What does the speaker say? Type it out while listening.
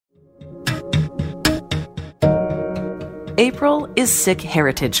April is Sikh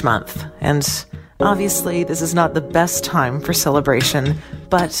Heritage Month, and obviously this is not the best time for celebration,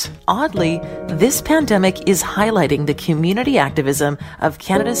 but oddly, this pandemic is highlighting the community activism of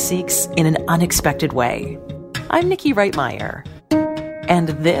Canada's Sikhs in an unexpected way. I'm Nikki Reitmeyer, and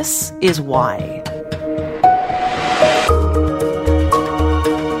this is why.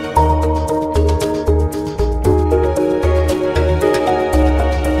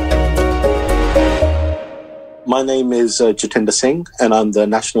 My name is Jatinder Singh, and I'm the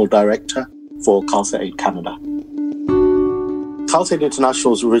National Director for Khalsa Aid Canada. Khalsa Aid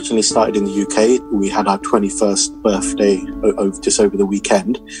International was originally started in the UK. We had our 21st birthday just over the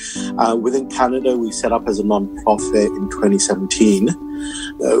weekend. Within Canada, we set up as a non-profit in 2017.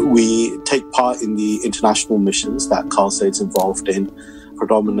 We take part in the international missions that Khalsa Aid is involved in,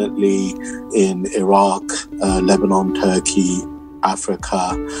 predominantly in Iraq, Lebanon, Turkey,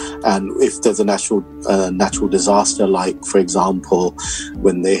 Africa, and if there's a natural disaster, like for example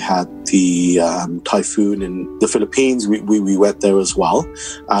when they had the typhoon in the Philippines, we went there as well.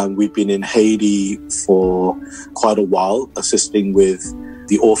 We've been in Haiti for quite a while, assisting with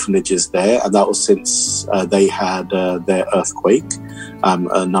the orphanages there, and that was since they had their earthquake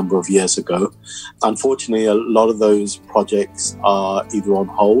a number of years ago. Unfortunately, a lot of those projects are either on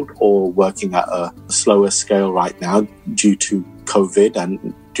hold or working at a slower scale right now due to COVID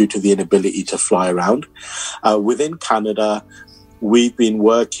and due to the inability to fly around. Within Canada, we've been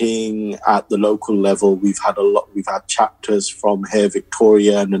working at the local level. We've had chapters from here,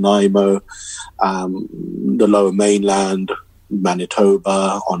 Victoria, Nanaimo, the Lower Mainland,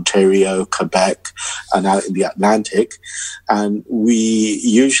 Manitoba, Ontario, Quebec, and out in the Atlantic. And we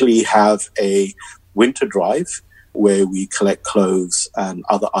usually have a winter drive where we collect clothes and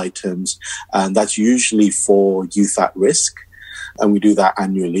other items, and that's usually for youth at risk. And we do that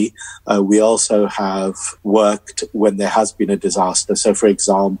annually. We also have worked when there has been a disaster. So, for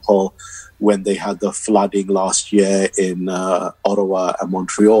example, when they had the flooding last year in Ottawa and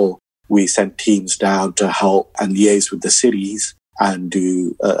Montreal, we sent teams down to help and liaise with the cities and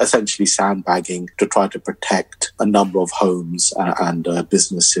do essentially sandbagging to try to protect a number of homes and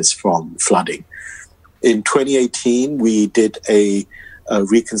businesses from flooding. In 2018, we did a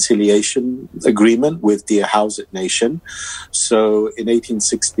reconciliation agreement with the Hausat Nation. So in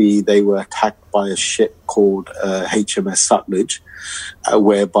 1860, they were attacked by a ship called HMS Sutlej,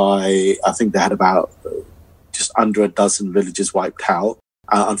 whereby I think they had about just under a dozen villages wiped out.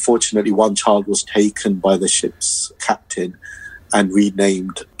 Unfortunately, one child was taken by the ship's captain and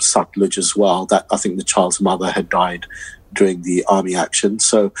renamed Sutlej as well. That I think the child's mother had died during the army action.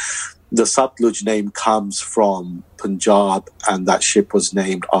 So the Sutlej name comes from Punjab, and that ship was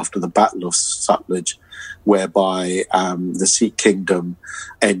named after the Battle of Sutlej, whereby the Sikh kingdom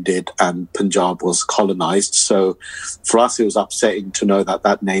ended and Punjab was colonized. So for us, it was upsetting to know that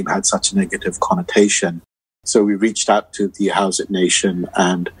that name had such a negative connotation. So we reached out to the Hausat Nation,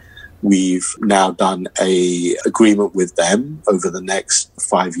 and we've now done an agreement with them over the next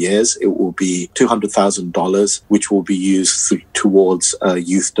 5 years. It will be $200,000, which will be used towards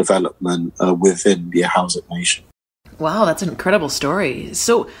youth development within the Hausat Nation. Wow, that's an incredible story.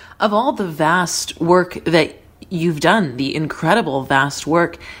 So of all the vast work that you've done, the incredible vast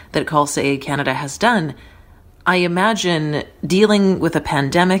work that Khalsa Aid Canada has done, I imagine dealing with a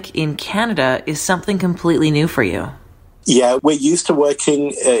pandemic in Canada is something completely new for you. Yeah, we're used to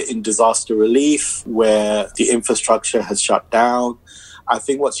working in disaster relief where the infrastructure has shut down. I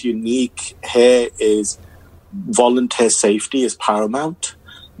think what's unique here is volunteer safety is paramount.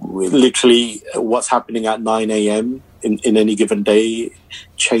 Literally, what's happening at 9 a.m. in any given day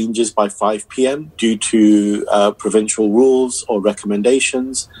changes by 5 p.m. due to provincial rules or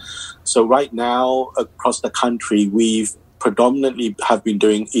recommendations. So right now, across the country, we've predominantly have been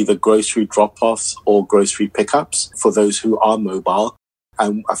doing either grocery drop-offs or grocery pickups for those who are mobile.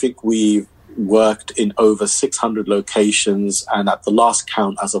 And I think we've worked in over 600 locations, and at the last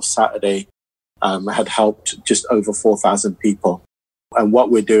count as of Saturday, had helped just over 4,000 people. And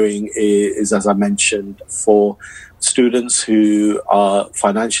what we're doing is, as I mentioned, for students who are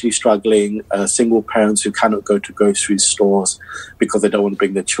financially struggling, single parents who cannot go to grocery stores because they don't want to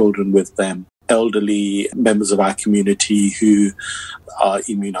bring their children with them, elderly members of our community who are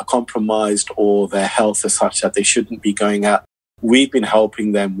immunocompromised or their health is such that they shouldn't be going out. We've been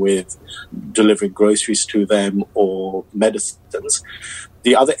helping them with delivering groceries to them or medicines.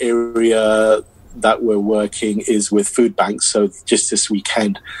 The other area that we're working is with food banks. So just this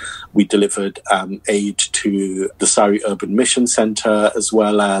weekend, we delivered aid to the Surrey Urban Mission Centre as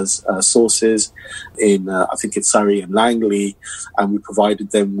well as sources in, I think it's Surrey and Langley, and we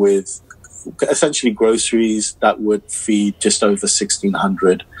provided them with essentially groceries that would feed just over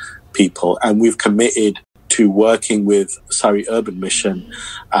 1,600 people. And we've committed to working with Surrey Urban Mission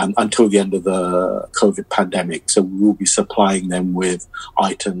until the end of the COVID pandemic. So we will be supplying them with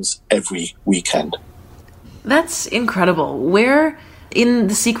items every weekend. That's incredible. Where in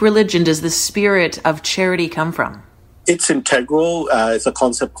the Sikh religion does the spirit of charity come from? It's integral. It's a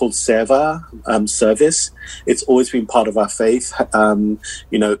concept called seva, service. It's always been part of our faith.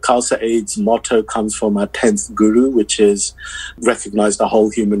 Khalsa Aid's motto comes from our 10th guru, which is recognize the whole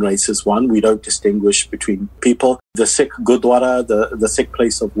human race as one. We don't distinguish between people. The Sikh Gurdwara, the Sikh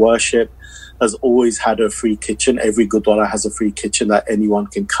place of worship, has always had a free kitchen. Every Gurdwara has a free kitchen that anyone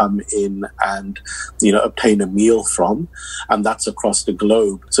can come in and, obtain a meal from. And that's across the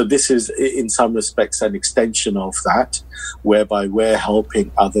globe. So this is, in some respects, an extension of that, whereby we're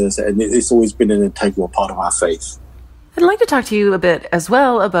helping others. And it's always been an integral part of our faith. I'd like to talk to you a bit as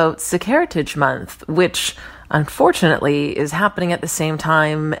well about Sikh Heritage Month, which unfortunately is happening at the same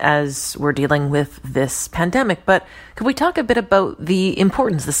time as we're dealing with this pandemic. But could we talk a bit about the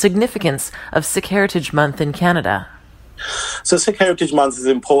importance, the significance of Sikh Heritage Month in Canada? So Sikh Heritage Month is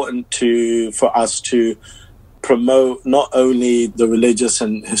important for us to promote not only the religious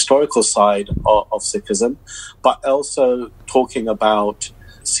and historical side of Sikhism, but also talking about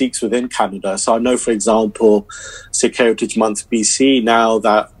Sikhs within Canada. So I know, for example, Sikh Heritage Month BC, now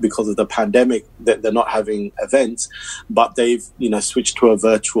that because of the pandemic, that they're not having events, but they've, switched to a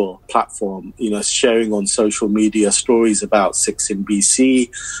virtual platform, sharing on social media stories about Sikhs in BC,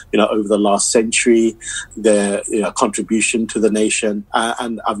 over the last century, their contribution to the nation.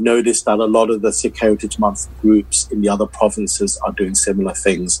 And I've noticed that a lot of the Sikh Heritage Month groups in the other provinces are doing similar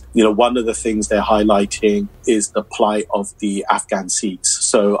things. One of the things they're highlighting is the plight of the Afghan Sikhs.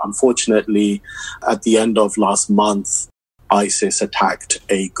 So unfortunately, at the end of last month, ISIS attacked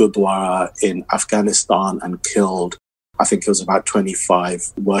a Gurdwara in Afghanistan and killed, I think it was about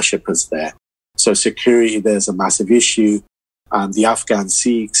 25 worshippers there. So security, there's a massive issue. The Afghan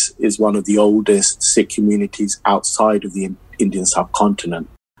Sikhs is one of the oldest Sikh communities outside of the Indian subcontinent.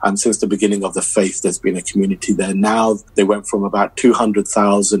 And since the beginning of the faith, there's been a community there. Now they went from about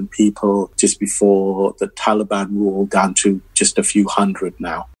 200,000 people just before the Taliban rule down to just a few hundred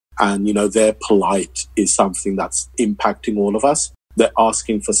now. And, their plight is something that's impacting all of us. They're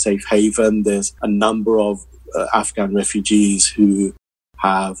asking for safe haven. There's a number of Afghan refugees who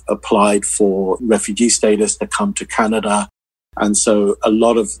have applied for refugee status to come to Canada. And so a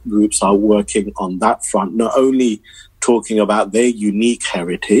lot of groups are working on that front, not only talking about their unique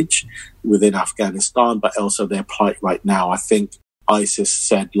heritage within Afghanistan, but also their plight right now. I think ISIS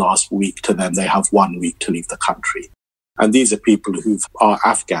said last week to them they have 1 week to leave the country. And these are people who are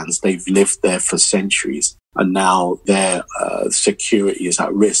Afghans. They've lived there for centuries, and now their security is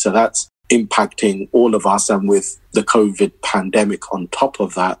at risk. So that's impacting all of us. And with the COVID pandemic on top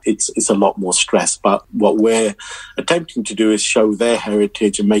of that, it's a lot more stress. But what we're attempting to do is show their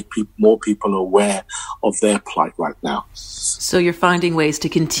heritage and make more people aware of their plight right now. So you're finding ways to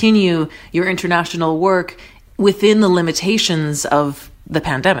continue your international work within the limitations of the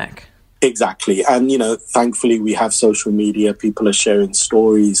pandemic. Exactly. And, thankfully we have social media. People are sharing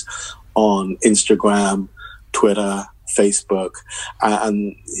stories on Instagram, Twitter, Facebook,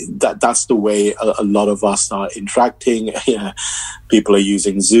 and that's the way a lot of us are interacting. People are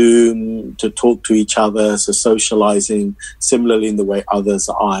using Zoom to talk to each other, so socializing similarly in the way others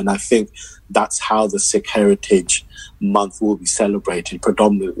are. And I think that's how the Sikh Heritage Month will be celebrated,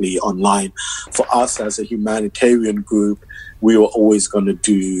 predominantly online. For us as a humanitarian group, we were always going to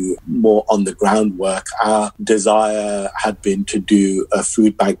do more on the ground work. Our desire had been to do a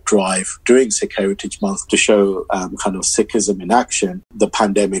food bank drive during Sikh Heritage Month to show kind of Sikhism in action. The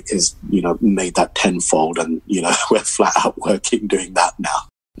pandemic has, made that tenfold, and, we're flat out working doing that now.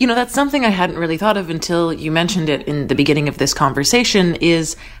 That's something I hadn't really thought of until you mentioned it in the beginning of this conversation,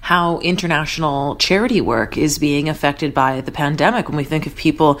 is how international charity work is being affected by the pandemic. When we think of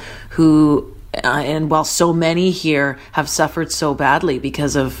people who, and while so many here have suffered so badly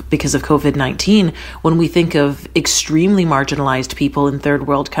because of COVID-19, when we think of extremely marginalized people in third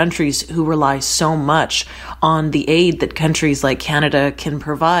world countries who rely so much on the aid that countries like Canada can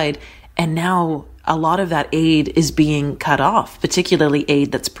provide, and now a lot of that aid is being cut off, particularly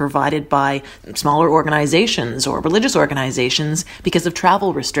aid that's provided by smaller organizations or religious organizations because of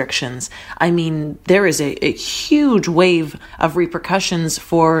travel restrictions. I mean, there is a huge wave of repercussions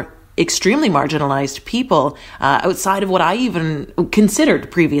for extremely marginalized people outside of what I even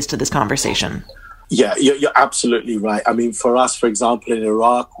considered previous to this conversation. Yeah, you're absolutely right. I mean, for us, for example, in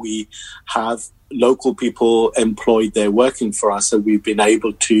Iraq, we have local people employed there working for us. So we've been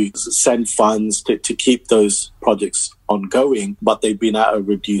able to send funds to keep those projects ongoing, but they've been at a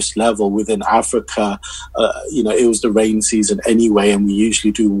reduced level. Within Africa, it was the rain season anyway, and we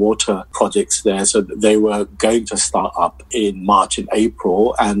usually do water projects there. So they were going to start up in March and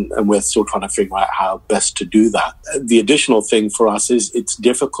April, and we're still trying to figure out how best to do that. The additional thing for us is it's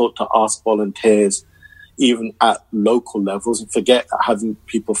difficult to ask volunteers even at local levels, and forget having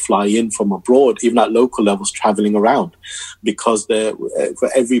people fly in from abroad, even at local levels, traveling around, because for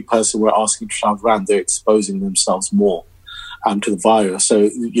every person we're asking to travel around, they're exposing themselves more to the virus.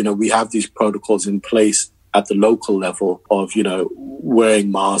 So, we have these protocols in place at the local level of,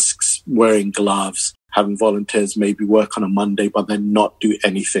 wearing masks, wearing gloves, having volunteers maybe work on a Monday, but then not do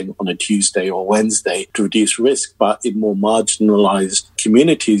anything on a Tuesday or Wednesday to reduce risk. But in more marginalized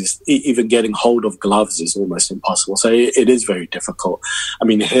communities, even getting hold of gloves is almost impossible. So it is very difficult. I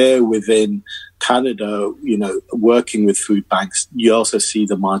mean, here within Canada, working with food banks, you also see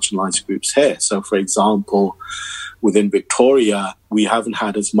the marginalized groups here. So, for example, within Victoria, we haven't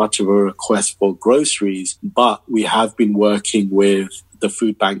had as much of a request for groceries, but we have been working with the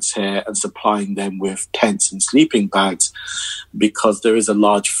food banks here and supplying them with tents and sleeping bags, because there is a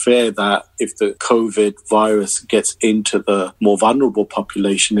large fear that if the COVID virus gets into the more vulnerable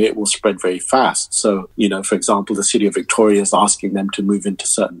population, it will spread very fast. So, for example, the city of Victoria is asking them to move into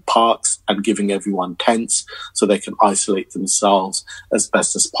certain parks and giving everyone tents so they can isolate themselves as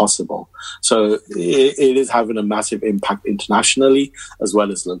best as possible. So it is having a massive impact internationally as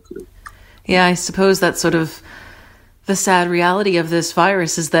well as locally. Yeah, I suppose that's sort of the sad reality of this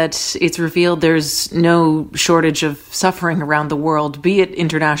virus, is that it's revealed there's no shortage of suffering around the world, be it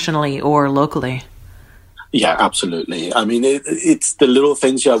internationally or locally. Yeah, absolutely. I mean, it's the little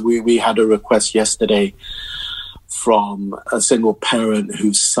things. Yeah, we had a request yesterday from a single parent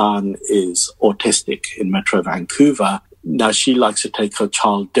whose son is autistic in Metro Vancouver. Now, she likes to take her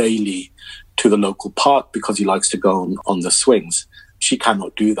child daily to the local park because he likes to go on the swings. She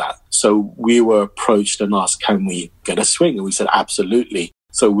cannot do that. So we were approached and asked, can we get a swing? And we said, absolutely.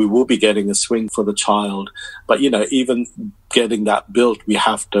 So we will be getting a swing for the child. But, even getting that built, we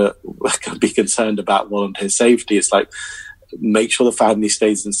have to be concerned about volunteer safety. It's like, make sure the family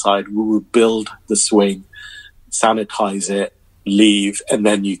stays inside. We will build the swing, sanitize it, leave, and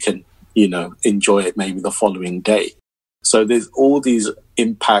then you can, enjoy it maybe the following day. So there's all these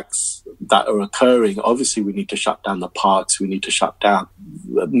impacts that are occurring. Obviously, we need to shut down the parks. We need to shut down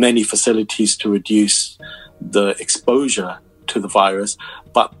many facilities to reduce the exposure to the virus.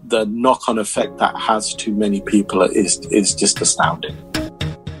 But the knock-on effect that has to many people is just astounding.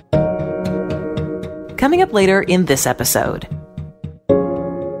 Coming up later in this episode,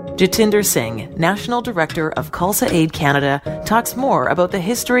 Jatinder Singh, National Director of Khalsa Aid Canada, talks more about the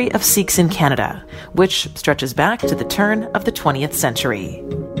history of Sikhs in Canada, which stretches back to the turn of the 20th century.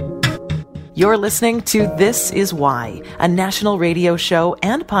 You're listening to This Is Why, a national radio show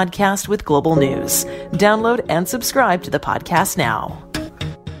and podcast with global news. Download and subscribe to the podcast now.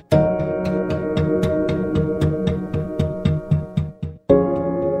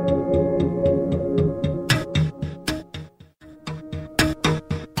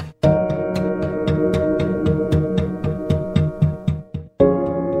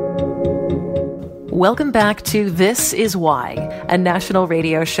 Welcome back to This Is Why, a national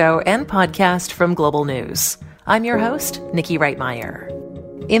radio show and podcast from Global News. I'm your host, Nikki Reitmeyer.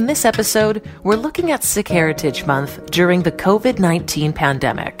 In this episode, we're looking at Sikh Heritage Month during the COVID-19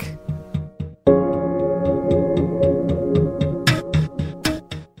 pandemic.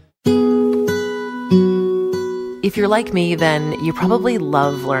 If you're like me, then you probably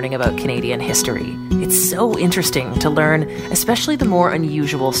love learning about Canadian history. It's so interesting to learn, especially the more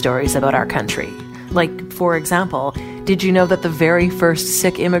unusual stories about our country. Like, for example, did you know that the very first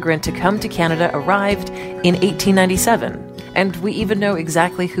Sikh immigrant to come to Canada arrived in 1897? And we even know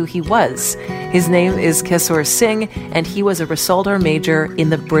exactly who he was. His name is Kesur Singh, and he was a Rasaldar Major in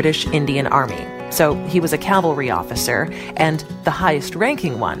the British Indian Army. So he was a cavalry officer, and the highest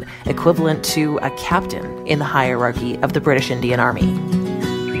ranking one, equivalent to a captain in the hierarchy of the British Indian Army.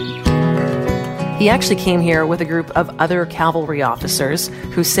 He actually came here with a group of other cavalry officers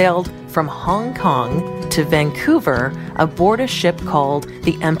who sailed from Hong Kong to Vancouver aboard a ship called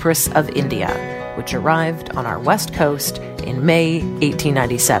the Empress of India, which arrived on our west coast in May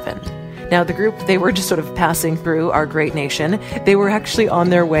 1897. Now, the group, they were just sort of passing through our great nation. They were actually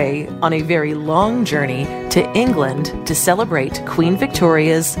on their way on a very long journey to England to celebrate Queen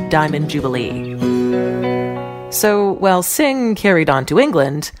Victoria's Diamond Jubilee. So, while Singh carried on to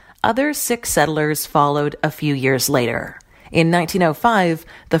England, other Sikh settlers followed a few years later. In 1905,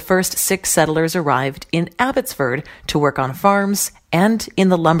 the first Sikh settlers arrived in Abbotsford to work on farms and in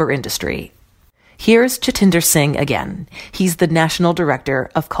the lumber industry. Here's Jatinder Singh again. He's the National Director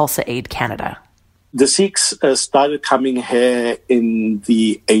of Khalsa Aid Canada. The Sikhs started coming here in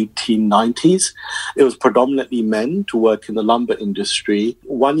the 1890s. It was predominantly men to work in the lumber industry.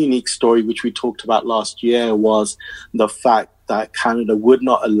 One unique story which we talked about last year was the fact that Canada would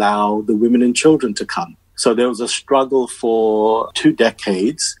not allow the women and children to come. So there was a struggle for 2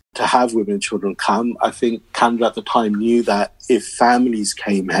 decades to have women and children come. I think Canada at the time knew that if families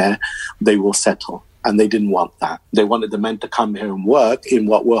came here, they will settle. And they didn't want that. They wanted the men to come here and work in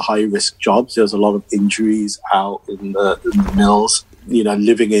what were high-risk jobs. There was a lot of injuries out in the mills,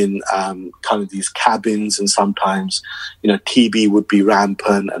 living in kind of these cabins, and sometimes, TB would be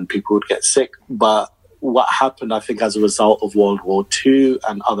rampant and people would get sick. But what happened, I think, as a result of World War II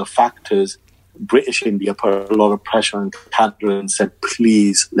and other factors, British India put a lot of pressure on Canada and said,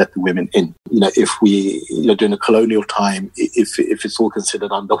 please let the women in. If we, during the colonial time, if it's all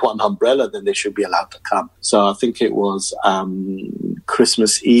considered under one umbrella, then they should be allowed to come. So I think it was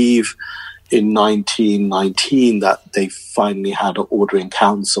Christmas Eve in 1919 that they finally had an order in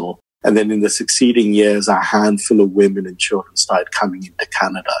council. And then in the succeeding years, a handful of women and children started coming into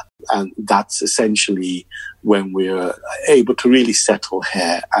Canada. And that's essentially when we were able to really settle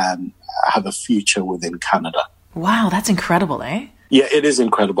here and have a future within Canada. Wow, that's incredible, eh? Yeah, it is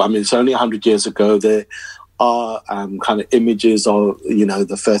incredible. I mean, it's only 100 years ago. There are kind of images of,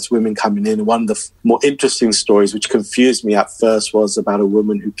 the first women coming in. One of the more interesting stories, which confused me at first, was about a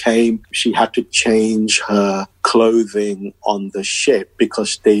woman who came. She had to change her clothing on the ship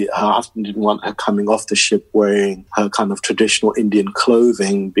because her husband didn't want her coming off the ship wearing her kind of traditional Indian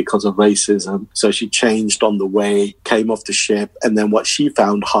clothing because of racism. So she changed on the way, came off the ship. And then what she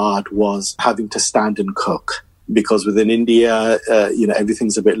found hard was having to stand and cook. Because within India,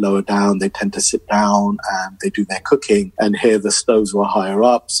 everything's a bit lower down. They tend to sit down and they do their cooking. And here the stoves were higher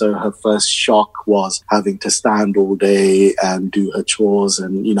up. So her first shock was having to stand all day and do her chores.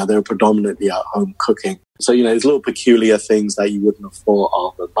 And, they were predominantly at home cooking. So, there's little peculiar things that you wouldn't have thought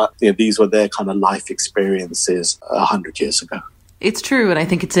of. But these were their kind of life experiences 100 years ago. It's true, and I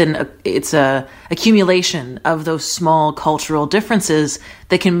think it's a accumulation of those small cultural differences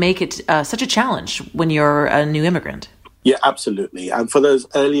that can make it such a challenge when you're a new immigrant. Yeah, absolutely. And for those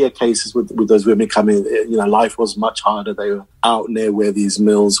earlier cases with those women coming, life was much harder. They were out near where these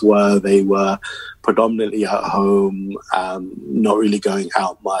mills were. They were predominantly at home, not really going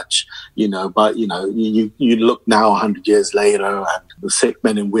out much, but, you look now 100 years later and the Sikh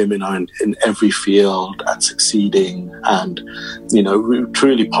men and women are in every field and succeeding and,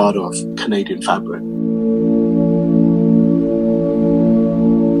 truly part of Canadian fabric.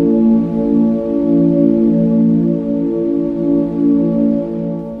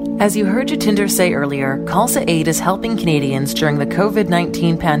 As you heard Jatinder say earlier, Khalsa Aid is helping Canadians during the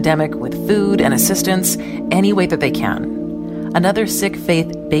COVID-19 pandemic with food and assistance any way that they can. Another Sikh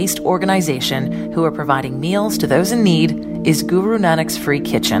faith-based organization who are providing meals to those in need is Guru Nanak's Free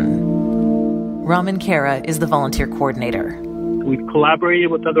Kitchen. Raman Kara is the volunteer coordinator. We've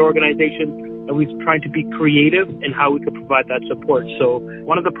collaborated with other organizations and we've tried to be creative in how we could provide that support. So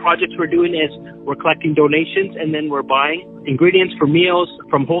one of the projects we're doing is we're collecting donations and then we're buying ingredients for meals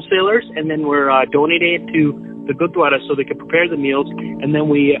from wholesalers and then we're donating it to the Gurdwara so they can prepare the meals and then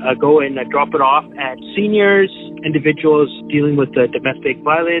we go and drop it off at seniors, individuals dealing with domestic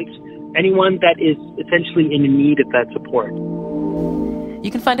violence, anyone that is essentially in need of that support. You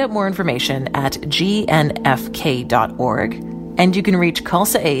can find out more information at gnfk.org and you can reach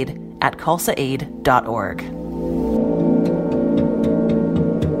Khalsa Aid at khalsaaid.org.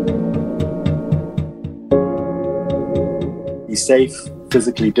 Be safe,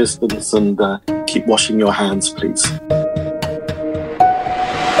 physically distance, and keep washing your hands, please.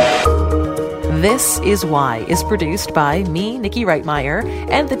 This Is Why is produced by me, Nikki Reitmeyer,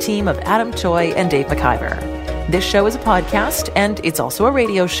 and the team of Adam Choi and Dave McIver. This show is a podcast, and it's also a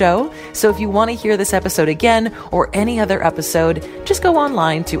radio show, so if you want to hear this episode again or any other episode, just go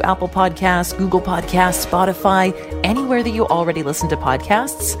online to Apple Podcasts, Google Podcasts, Spotify, anywhere that you already listen to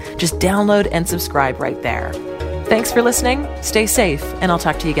podcasts. Just download and subscribe right there. Thanks for listening, stay safe, and I'll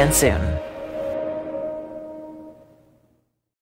talk to you again soon.